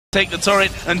Take the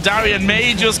turret, and Darien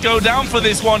may just go down for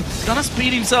this one. Gonna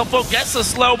speed himself up, gets the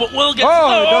slow, but will get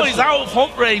slow. Oh, he's out of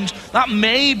hook range. That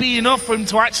may be enough for him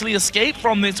to actually escape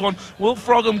from this one. Will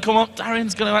Frog'em come up?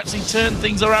 Darien's gonna actually turn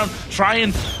things around, try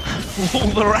and fool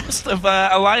the rest of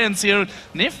Alliance here.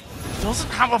 Nif doesn't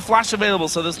have a flash available,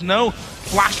 so there's no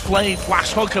flash play,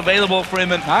 flash hook available for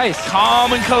him. And nice.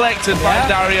 Calm and collected by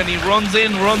Darien. He runs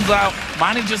in, runs out,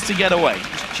 manages to get away.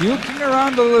 Juking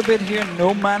around a little bit here,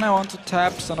 no mana onto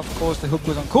taps, and of course the hook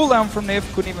was on cooldown from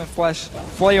Nif, couldn't even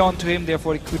fly onto him,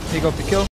 therefore he couldn't pick up the kill.